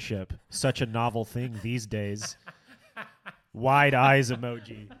musicianship, such a novel thing these days." Wide eyes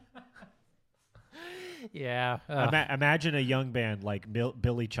emoji. Yeah. Imagine a young band like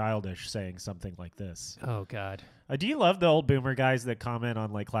Billy Childish saying something like this. Oh, God. Do you love the old boomer guys that comment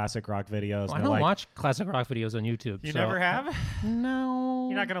on like classic rock videos? Well, I don't watch classic rock videos on YouTube. You never have? No.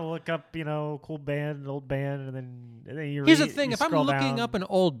 You're not going to look up, cool band, old band, and then you Here's the thing. If I'm scroll looking down. up an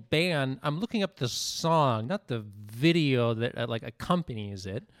old band, I'm looking up the song, not the video that accompanies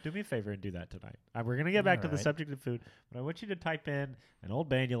it. Do me a favor and do that tonight. We're going to get back to the subject of food, but I want you to type in an old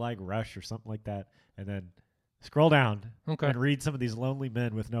band you like, Rush or something like that, and then scroll down and read some of these lonely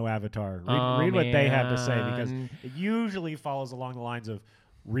men with no avatar. Read what they have to say, because it usually follows along the lines of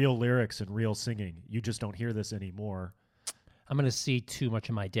real lyrics and real singing. You just don't hear this anymore. I'm going to see too much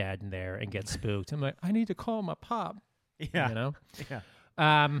of my dad in there and get spooked. I'm like, I need to call my pop. Yeah.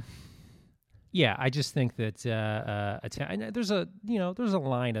 Yeah. Yeah, I just think that there's a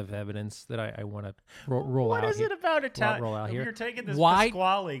line of evidence that I want to roll out. What is it about Italian? Roll out here. You're taking this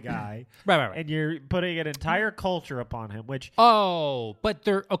Pasquale guy, right, and you're putting an entire culture upon him. Which but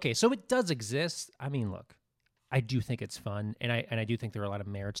so it does exist. I mean, look, I do think it's fun, and I do think there are a lot of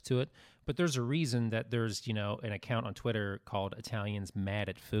merits to it. But there's a reason that there's an account on Twitter called Italians Mad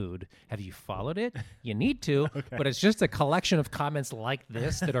at Food. Have you followed it? You need to, but it's just a collection of comments like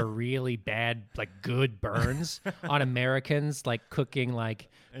this that are really bad, like good burns on Americans, like cooking like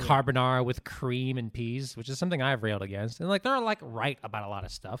carbonara with cream and peas, which is something I've railed against. And like they're like right about a lot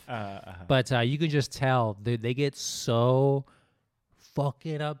of stuff, but you can just tell they get so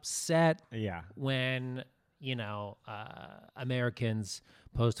fucking upset when Americans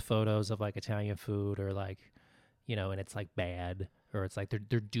post photos of like Italian food or like, and it's like bad, or it's like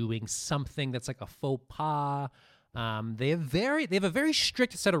they're doing something that's like a faux pas. They have a very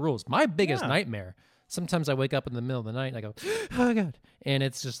strict set of rules. My biggest nightmare. Sometimes I wake up in the middle of the night and I go, oh God. And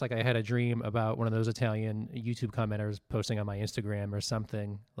it's just like I had a dream about one of those Italian YouTube commenters posting on my Instagram or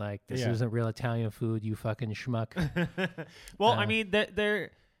something like, this isn't real Italian food, you fucking schmuck. Well, I mean,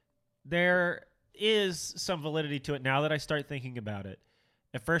 there is some validity to it now that I start thinking about it.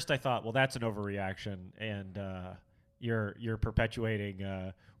 At first I thought, well, that's an overreaction, and you're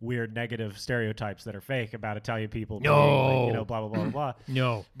perpetuating weird negative stereotypes that are fake about Italian people being like, blah, blah, blah, blah.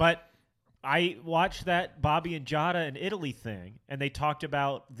 No. But I watched that Bobby and Giada in Italy thing, and they talked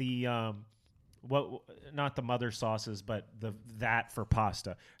about the not the mother sauces, but that for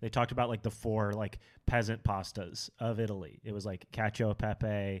pasta. They talked about like the 4 like peasant pastas of Italy. It was like cacio e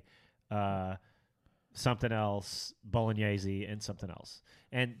pepe, something else, bolognese, and something else.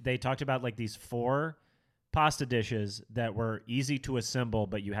 And they talked about like these 4 pasta dishes that were easy to assemble,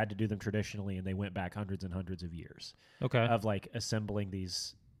 but you had to do them traditionally, and they went back hundreds and hundreds of years. Okay. Of like assembling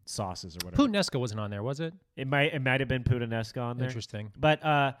these sauces or whatever. Puttanesca wasn't on there, was it? It might have been puttanesca on there. Interesting.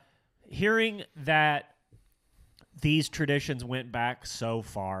 But hearing that these traditions went back so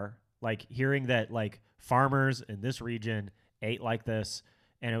far, like hearing that like farmers in this region ate like this,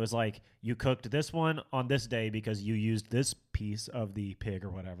 and it was like you cooked this one on this day because you used this piece of the pig or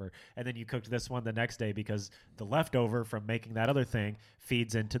whatever, and then you cooked this one the next day because the leftover from making that other thing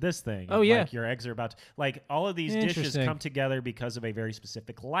feeds into this thing. Oh, and, yeah. Like your eggs are about to, like all of these dishes come together because of a very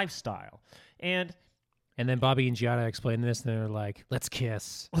specific lifestyle. And then Bobby and Giada explained this, and they're like, let's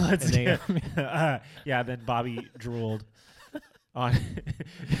kiss. Then Bobby drooled on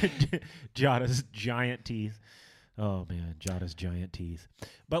Giada's giant teeth. Oh, man, Giada's giant teeth.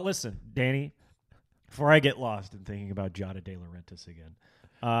 But listen, Danny, before I get lost in thinking about Giada De Laurentiis again,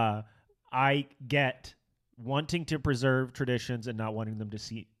 I get wanting to preserve traditions and not wanting to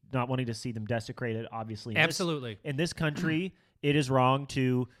see them desecrated, obviously. Absolutely. In this country, it is wrong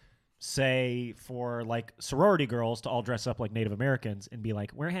to say for like sorority girls to all dress up like Native Americans and be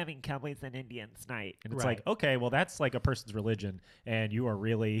like, we're having Cowboys and Indians night. And it's like, okay, well, that's like a person's religion and you are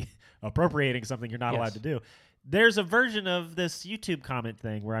really appropriating something you're not allowed to do. There's a version of this YouTube comment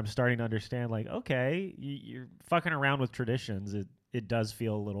thing where I'm starting to understand, like, okay, you're fucking around with traditions. It does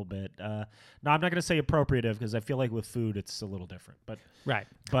feel a little bit. No, I'm not going to say appropriative because I feel like with food it's a little different. But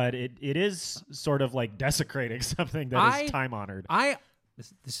but it is sort of like desecrating something that is time honored.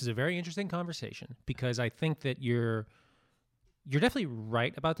 This is a very interesting conversation because I think that you're definitely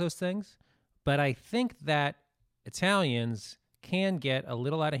right about those things, but I think that Italians can get a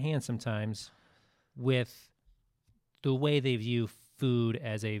little out of hand sometimes with the way they view food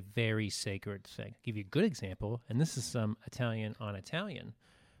as a very sacred thing. I'll give you a good example, and this is some Italian on Italian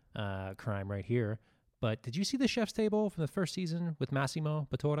crime right here. But did you see the Chef's Table from the first season with Massimo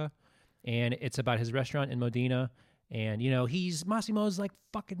Bottura? And it's about his restaurant in Modena. And, Massimo's like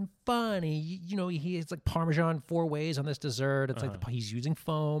fucking fun. He has like Parmesan 4 ways on this dessert. It's like he's using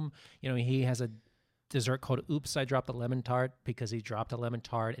foam. He has a dessert called Oops, I Dropped a Lemon Tart because he dropped a lemon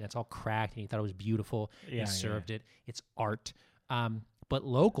tart and it's all cracked and he thought it was beautiful. He served it. It's art. But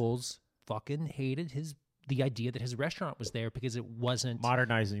locals fucking hated the idea that his restaurant was there because it wasn't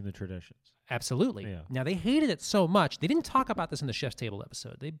modernizing the traditions. Absolutely. Yeah. Now they hated it so much. They didn't talk about this in the Chef's Table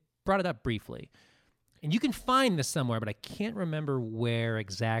episode. They brought it up briefly. And you can find this somewhere, but I can't remember where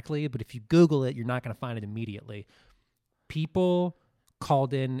exactly. But if you Google it, you're not going to find it immediately. People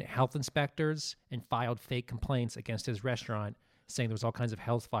called in health inspectors and filed fake complaints against his restaurant, saying there was all kinds of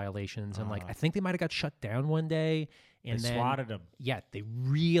health violations. And I think they might have got shut down one day. And they swatted him. Yeah, they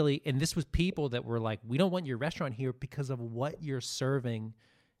really, and this was people that were like, we don't want your restaurant here because of what you're serving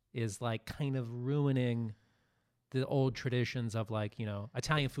is like kind of ruining the old traditions of like,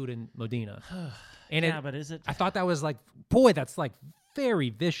 Italian food in Modena. And but is it? I thought that was like, boy, that's like very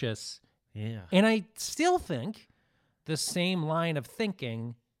vicious. Yeah. And I still think the same line of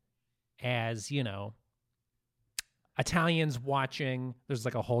thinking as, Italians watching, there's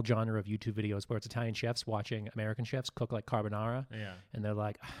like a whole genre of YouTube videos where it's Italian chefs watching American chefs cook like carbonara. Yeah. And they're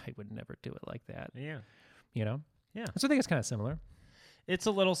like, I would never do it like that. Yeah. Yeah. So I think it's kind of similar. It's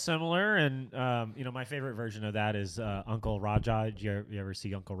a little similar, and my favorite version of that is Uncle Raja. Did you ever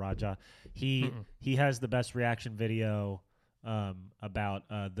see Uncle Raja? He has the best reaction video about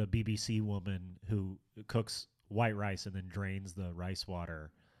the BBC woman who cooks white rice and then drains the rice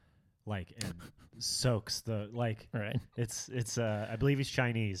water, and soaks the Right. It's I believe he's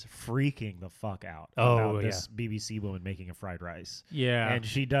Chinese, freaking the fuck out about this BBC woman making a fried rice. Yeah, and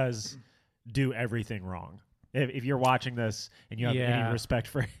she does do everything wrong. If you're watching this and you have any respect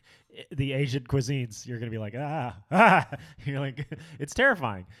for the Asian cuisines, you're going to be like, You're like, it's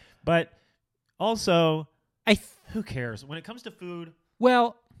terrifying. But also, who cares? When it comes to food,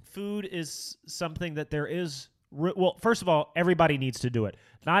 food is something that there is... first of all, everybody needs to do it.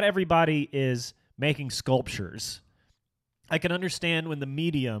 Not everybody is making sculptures. I can understand when the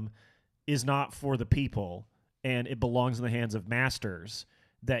medium is not for the people and it belongs in the hands of masters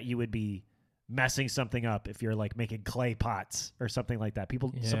that you would be messing something up if you're like making clay pots or something like that.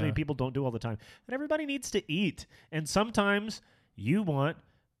 Something people don't do all the time. But everybody needs to eat. And sometimes you want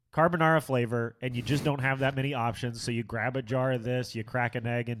carbonara flavor and you just don't have that many options. So you grab a jar of this, you crack an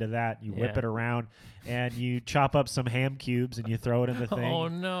egg into that, you whip it around, and you chop up some ham cubes and you throw it in the thing. Oh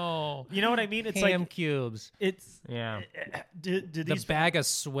no. You know what I mean? It's ham cubes. It's do these bag of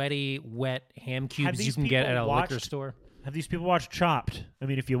sweaty, wet ham cubes you can get at a liquor store. Have these people watched Chopped? I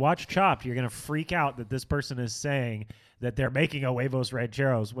mean, if you watch Chopped, you're going to freak out that this person is saying that they're making a huevos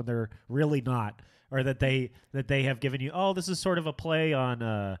rancheros when they're really not, or that they have given you, this is sort of a play on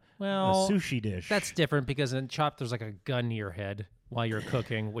a sushi dish. That's different because in Chopped there's like a gun to your head while you're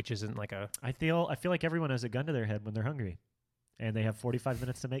cooking, which isn't like a... I feel like everyone has a gun to their head when they're hungry, and they have 45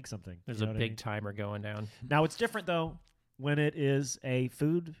 minutes to make something. There's a big timer going down. Now, it's different, though, when it is a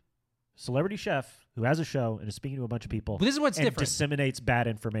food celebrity chef who has a show and is speaking to a bunch of people. But this is what's and different. Disseminates bad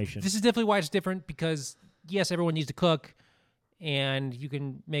information. This is definitely why it's different because, yes, everyone needs to cook, and you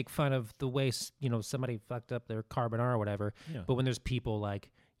can make fun of the way, somebody fucked up their carbonara or whatever. Yeah. But when there's people like,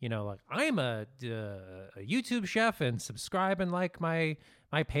 I'm a YouTube chef and subscribe and like my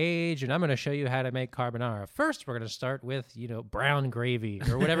page, and I'm going to show you how to make carbonara. First, we're going to start with, brown gravy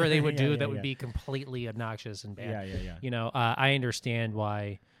or whatever they would do that would be completely obnoxious and bad. Yeah. I understand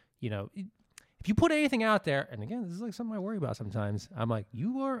why, if you put anything out there, and again, this is like something I worry about sometimes. I'm like,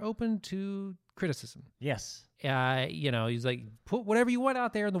 you are open to criticism. Yes. He's like, put whatever you want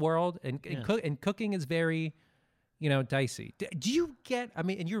out there in the world, and cooking is very, dicey. Do you get? I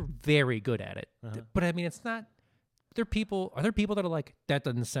mean, and you're very good at it, but I mean, it's not there people that are like, that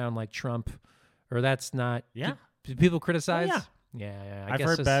doesn't sound like Trump, or that's not? Yeah. Do people criticize? Oh, yeah. I've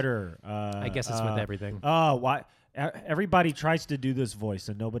heard better. I guess it's with everything. Oh, why? Everybody tries to do this voice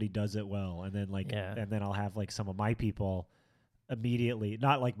and nobody does it well. And then and then I'll have like some of my people immediately,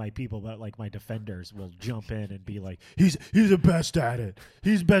 not like my people, but like my defenders will jump in and be like, he's the best at it.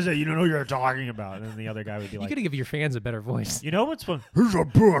 He's best at it. You don't know what you're talking about. And then the other guy would be like, you gotta give your fans a better voice. You know what's fun? He's the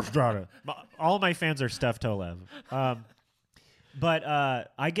best at it. All my fans are Steph Tolev. But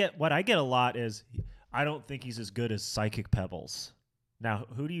I get a lot is I don't think he's as good as Psychic Pebbles. Now,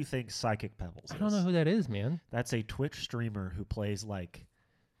 who do you think Psychic Pebbles is? I don't know who that is, man. That's a Twitch streamer who plays like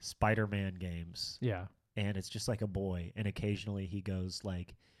Spider-Man games. Yeah. And it's just like a boy, and occasionally he goes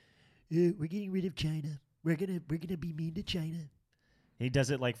like, we're getting rid of China. We're gonna be mean to China. He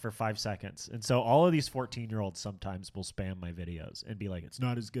does it like for 5 seconds. And so all of these 14-year-olds sometimes will spam my videos and be like, it's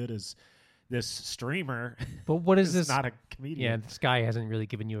not as good as this streamer. But what is this? Not a comedian. Yeah, this guy hasn't really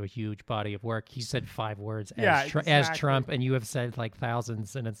given you a huge body of work. He said 5 words exactly. as Trump, and you have said like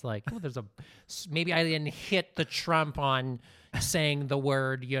thousands, and it's like, there's maybe I didn't hit the Trump on saying the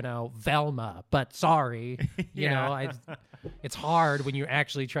word, Velma, but sorry. It's hard when you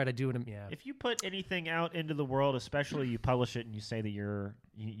actually try to do it. Yeah. If you put anything out into the world, especially you publish it and you say that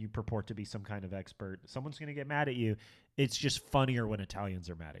you purport to be some kind of expert, someone's going to get mad at you. It's just funnier when Italians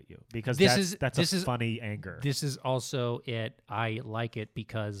are mad at you because that's a funny anger. This is also it. I like it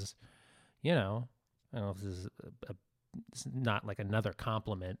because, I don't know if this is it's not like another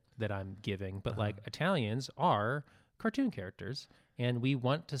compliment that I'm giving, but like Italians are cartoon characters, and we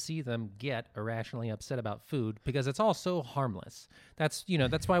want to see them get irrationally upset about food because it's all so harmless. That's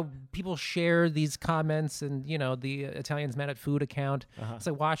why people share these comments, and the Italians mad at food account. It's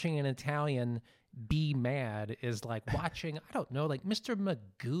like watching an Italian be mad is like watching, I don't know, like Mr.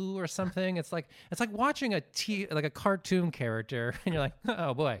 Magoo or something. It's like watching like a cartoon character, and you're like,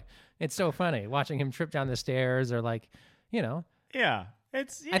 oh boy, it's so funny watching him trip down the stairs, or like, Yeah. I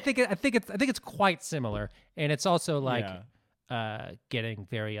think it's quite similar, and it's also like getting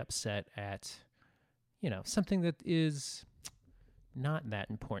very upset at something that is not that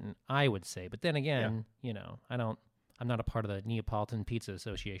important, I would say. But then again, I'm not a part of the Neapolitan Pizza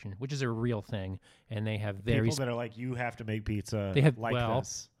Association, which is a real thing, and they have people that are like, you have to make pizza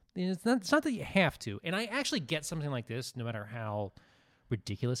this. It's not that you have to, and I actually get something like this no matter how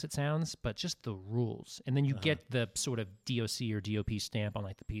ridiculous it sounds, but just the rules, and then you get the sort of DOC or DOP stamp on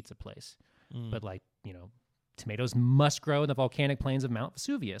like the pizza place. But like, tomatoes must grow in the volcanic plains of Mount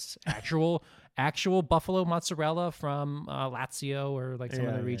Vesuvius. Actual buffalo mozzarella from Lazio or like some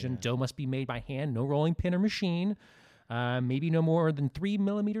other region. Dough must be made by hand, no rolling pin or machine. Maybe no more than 3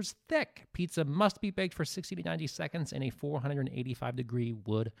 millimeters thick. Pizza must be baked for 60 to 90 seconds in a 485-degree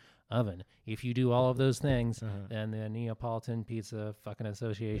wood oven. If you do all of those things, then the Neapolitan Pizza fucking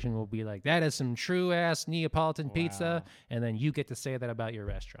Association will be like, that is some true-ass Neapolitan pizza, and then you get to say that about your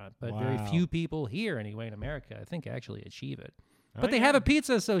restaurant. But very few people here, anyway, in America, I think, actually achieve it. But they have a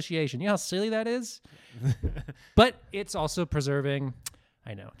pizza association. You know how silly that is? But it's also preserving,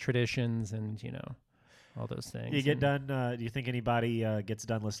 traditions and, all those things. You get done. Do you think anybody gets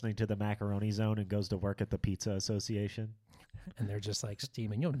done listening to the Macaroni Zone and goes to work at the Pizza Association? And they're just like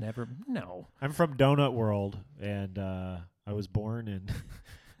steaming. You'll never know. I'm from Donut World, and I was born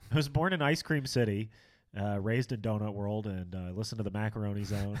in Ice Cream City, raised in Donut World, and I listen to the Macaroni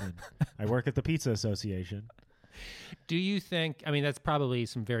Zone, and I work at the Pizza Association. Do you think? I mean, that's probably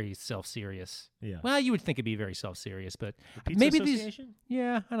some very self-serious. Yeah. Well, you would think it'd be very self-serious, but Pizza maybe Association?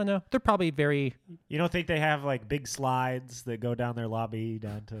 Yeah, I don't know. They're probably very. You don't think they have like big slides that go down their lobby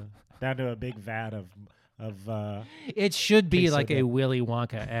down to a big vat of. It should be pizza like a Willy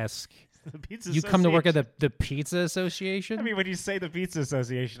Wonka-esque. You come to work at the Pizza Association? I mean, when you say the Pizza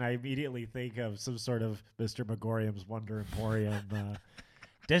Association, I immediately think of some sort of Mr. Megorium's Wonder Emporium.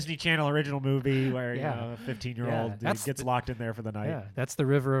 Disney Channel original movie where a 15-year-old gets locked in there for the night. Yeah, that's the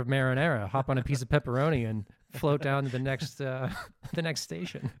river of marinara. Hop on a piece of pepperoni and float down to the next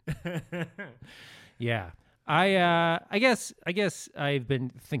station. Yeah, I guess I've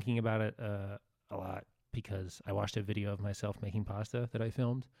been thinking about it a lot because I watched a video of myself making pasta that I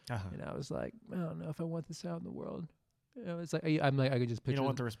filmed, and I was like, I don't know if I want this out in the world. It's like I could just picture. You don't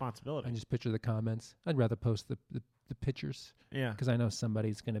want the responsibility. I just picture the comments. I'd rather post the pictures. Yeah. Because I know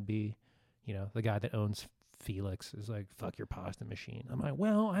somebody's going to be, the guy that owns Felix is like, fuck your pasta machine. I'm like,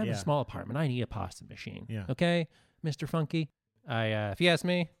 well, I have a small apartment. I need a pasta machine. Yeah. Okay, Mr. Funky? If you ask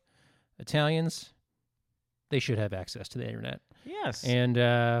me, Italians, they should have access to the internet. Yes. And,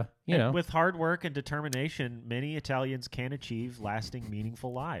 and with hard work and determination, many Italians can achieve lasting,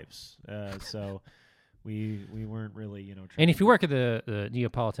 meaningful lives. So We weren't really, trying And if to you work at the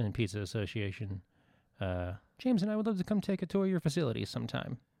Neapolitan Pizza Association, James and I would love to come take a tour of your facility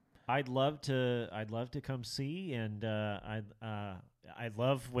sometime. I'd love to come see, and I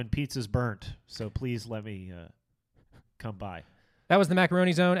love when pizza's burnt. So please let me come by. That was the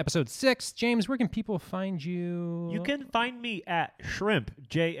Macaroni Zone, episode 6. James, where can people find you? You can find me at Shrimp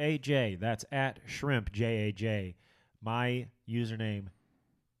JAJ. That's at Shrimp JAJ. My username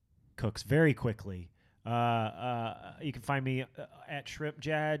cooks very quickly. You can find me at Shrimp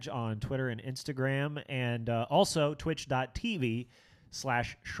Judge on Twitter and Instagram, and also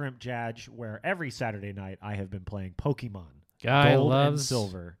twitch.tv/Shrimp Judge, where every Saturday night I have been playing Pokemon. Guy Gold loves and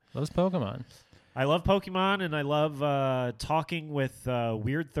Silver. Loves Pokemon. I love Pokemon, and I love talking with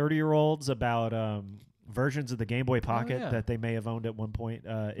weird 30-year-olds about versions of the Game Boy Pocket that they may have owned at one point.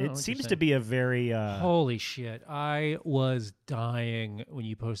 It seems to be a very... Holy shit. I was dying when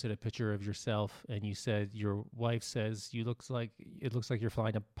you posted a picture of yourself, and you said your wife says it looks like you're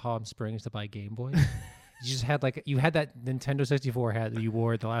flying to Palm Springs to buy Game Boys. You just had you had that Nintendo 64 hat that you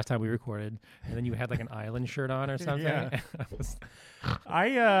wore the last time we recorded, and then you had like an island shirt on or something. Yeah.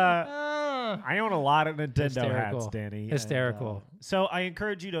 I own a lot of Nintendo hats, Danny. Hysterical. And, so I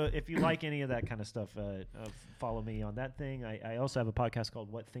encourage you to, if you like any of that kind of stuff, follow me on that thing. I also have a podcast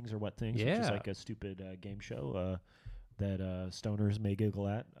called What Things Are What Things, which is like a stupid game show that stoners may giggle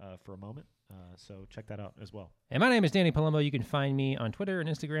at for a moment. So check that out as well. And my name is Danny Palumbo. You can find me on Twitter and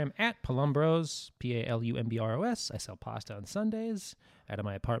Instagram at Palumbros, Palumbros. I sell pasta on Sundays out of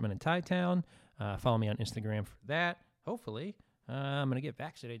my apartment in Thai Town. Follow me on Instagram for that. Hopefully, I'm going to get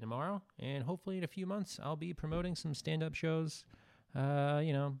vaccinated tomorrow, and hopefully in a few months I'll be promoting some stand-up shows,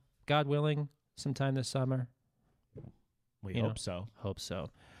 God willing, sometime this summer. We hope so. Hope so.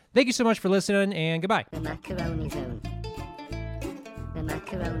 Thank you so much for listening, and goodbye. The Macaroni Zone. The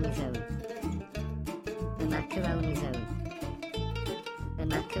Macaroni Zone. The Macaroni Zone. The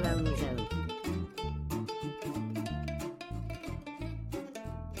Macaroni Zone.